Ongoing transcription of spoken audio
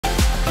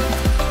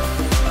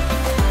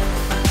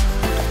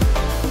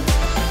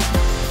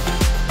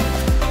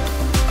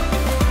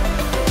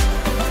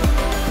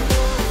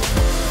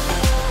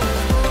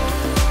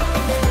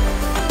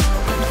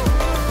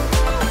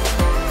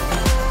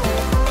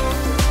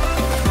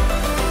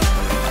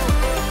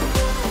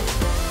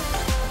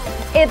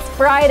It's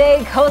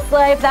Friday,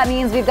 CoastLife. That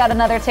means we've got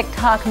another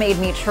TikTok Made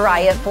Me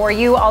Try It for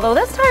you. Although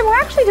this time we're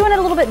actually doing it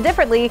a little bit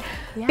differently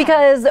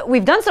because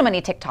we've done so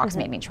many TikToks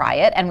Made Me Try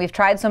It, and we've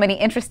tried so many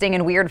interesting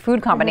and weird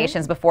food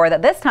combinations before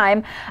that this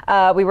time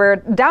we were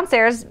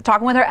downstairs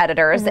talking with our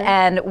editors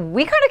and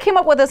we kind of came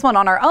up with this one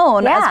on our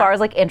own as far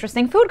as like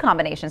interesting food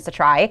combinations to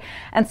try.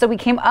 And so we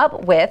came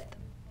up with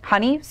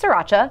honey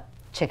sriracha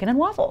chicken and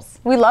waffles.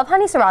 We love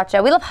honey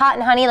sriracha. We love hot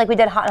and honey, like we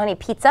did hot and honey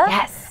pizza.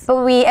 Yes.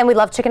 But we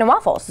love chicken and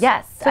waffles.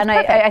 Yes. So and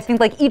I think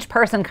like each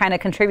person kind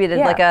of contributed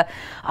like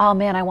oh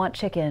man, I want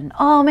chicken.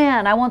 Oh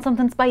man, I want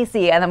something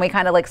spicy. And then we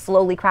kind of like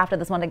slowly crafted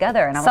this one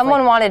together. And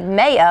someone wanted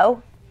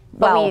mayo,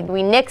 but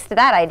we nixed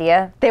that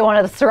idea. They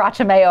wanted the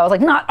sriracha mayo. I was like,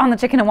 not on the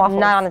chicken and waffles.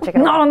 Not on the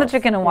chicken and waffles. Not on the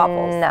chicken and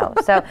waffles. No.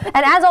 So,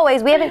 and as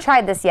always, we haven't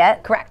tried this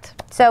yet. Correct.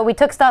 So we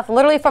took stuff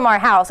literally from our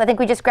house. I think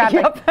we just grabbed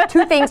like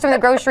 2 things from the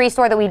grocery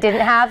store that we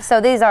didn't have. So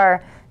these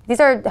are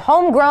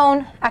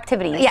homegrown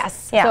activities.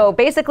 Yes. Yeah. So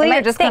basically,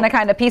 you're just going to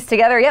kind of piece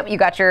together. Yep, you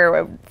got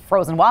your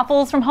frozen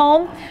waffles from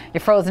home, your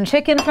frozen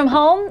chicken from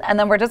home, and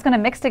then we're just going to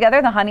mix together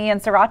the honey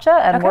and sriracha,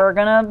 and we're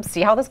going to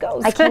see how this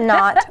goes. I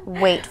cannot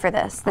wait for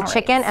this. The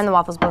chicken and the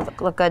waffles both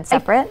look good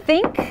separate. I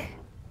think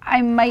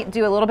I might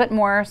do a little bit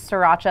more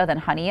sriracha than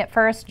honey at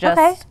first,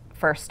 just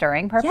for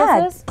stirring purposes.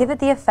 Yeah, give it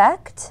the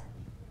effect.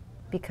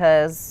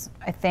 Because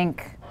I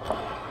think...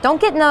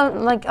 Don't get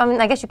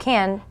I guess you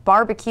can.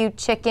 Barbecue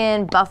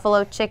chicken,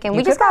 buffalo chicken.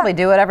 We just probably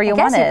do whatever you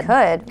wanted.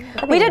 I guess you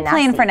could. We did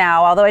plain for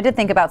now, although I did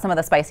think about some of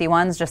the spicy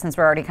ones, just since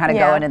we're already kind of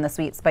going in the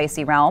sweet,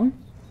 spicy realm.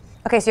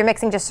 Okay, so you're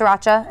mixing just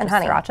sriracha and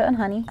honey. Sriracha and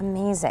honey.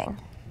 Amazing.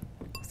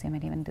 See, I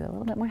might even do a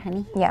little bit more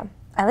honey. Yeah,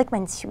 I like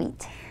mine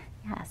sweet.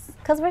 Yes,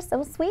 because we're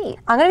so sweet.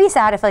 I'm gonna be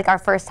sad if like our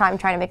first time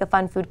trying to make a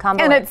fun food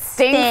combo and it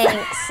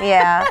stinks.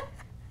 Yeah.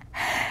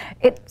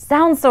 It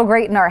sounds so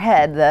great in our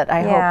head that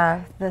I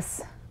hope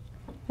this...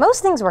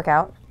 Most things work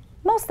out.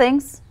 Most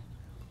things.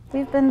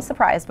 We've been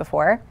surprised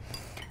before.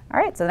 All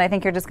right, so then I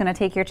think you're just gonna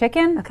take your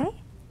chicken. Okay.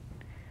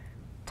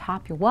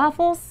 Top your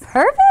waffles.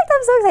 Perfect,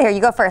 I'm so excited. Here,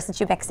 you go first since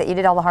you mixed it. You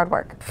did all the hard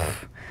work.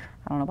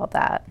 I don't know about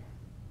that.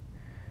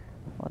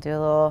 We'll do a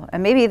little,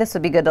 and maybe this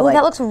would be good to like...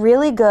 that looks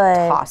really good.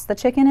 Toss the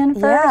chicken in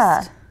first.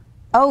 Yeah.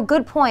 Oh,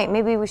 good point.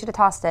 Maybe we should have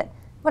tossed it.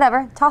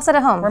 Whatever, toss it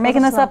at home. We're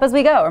making this up as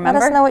we go, remember?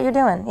 Let us know what you're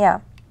doing, yeah.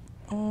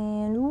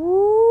 And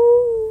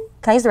ooh.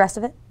 Can I use the rest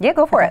of it? Yeah,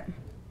 go for it.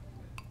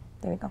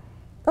 There we go.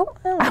 Oh,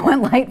 I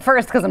went light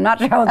first because I'm not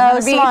sure how it's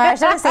going to be. Oh, smart. I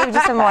should have saved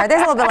you some more.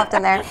 There's a little bit left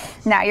in there.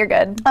 Now you're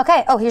good.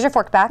 Okay. Oh, here's your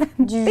fork back.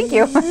 Thank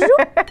you.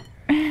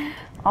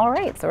 All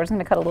right, so we're just going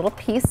to cut a little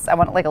piece. I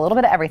want like a little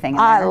bit of everything in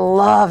there. I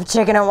love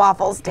chicken and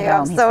waffles, too.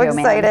 I'm so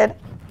excited.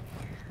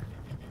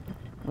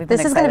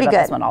 This is going to be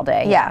good. This one all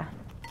day. Yeah.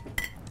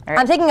 All right.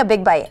 I'm taking a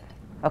big bite.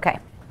 Okay.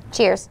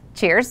 Cheers.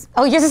 Cheers.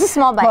 Oh, yours is a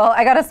small bite. Well,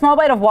 I got a small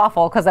bite of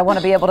waffle because I want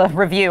to be able to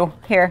review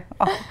here.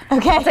 Oh,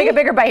 okay. I'll take a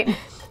bigger bite.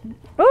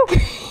 Ooh.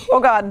 Oh,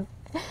 God.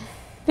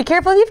 Be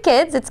careful if you have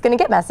kids. It's going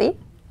to get messy.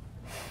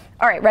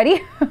 All right,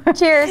 ready?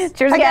 Cheers.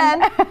 Cheers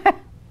again.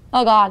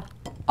 Oh, God.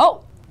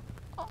 Oh.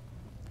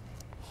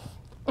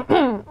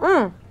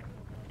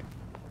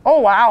 Oh,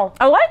 wow.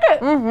 I like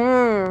it.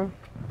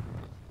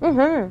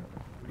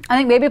 I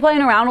think maybe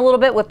playing around a little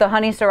bit with the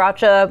honey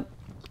sriracha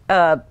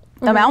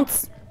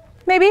amounts,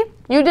 maybe.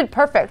 You did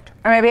perfect.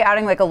 Or maybe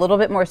adding like a little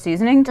bit more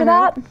seasoning to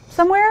that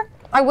somewhere.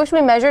 I wish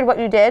we measured what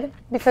you did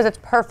because it's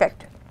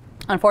perfect.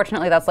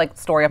 Unfortunately, that's like the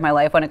story of my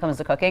life when it comes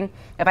to cooking.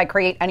 If I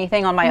create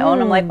anything on my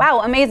own, I'm like, wow,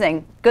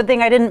 amazing. Good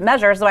thing I didn't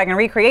measure so I can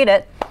recreate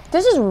it.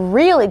 This is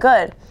really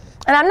good.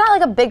 And I'm not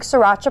like a big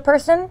sriracha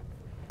person,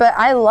 but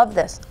I love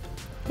this.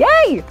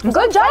 Yay!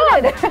 Good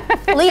job!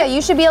 Leah,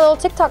 you should be a little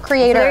TikTok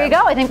creator. So there you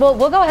go. I think we'll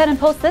go ahead and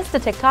post this to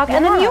TikTok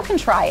and then you can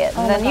try it.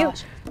 And then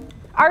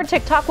our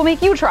TikTok will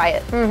make you try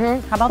it.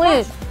 How about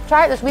that? Please,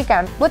 try it this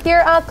weekend with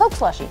your Coke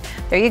slushie.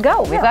 There you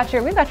go. We've got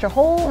your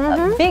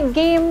whole big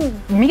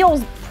game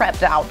meals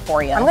prepped out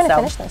for you. I'm going to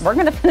finish this. We're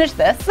going to finish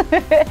this.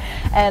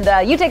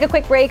 And you take a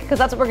quick break because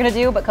that's what we're going to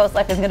do, but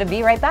CoastLife is going to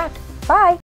be right back. Bye.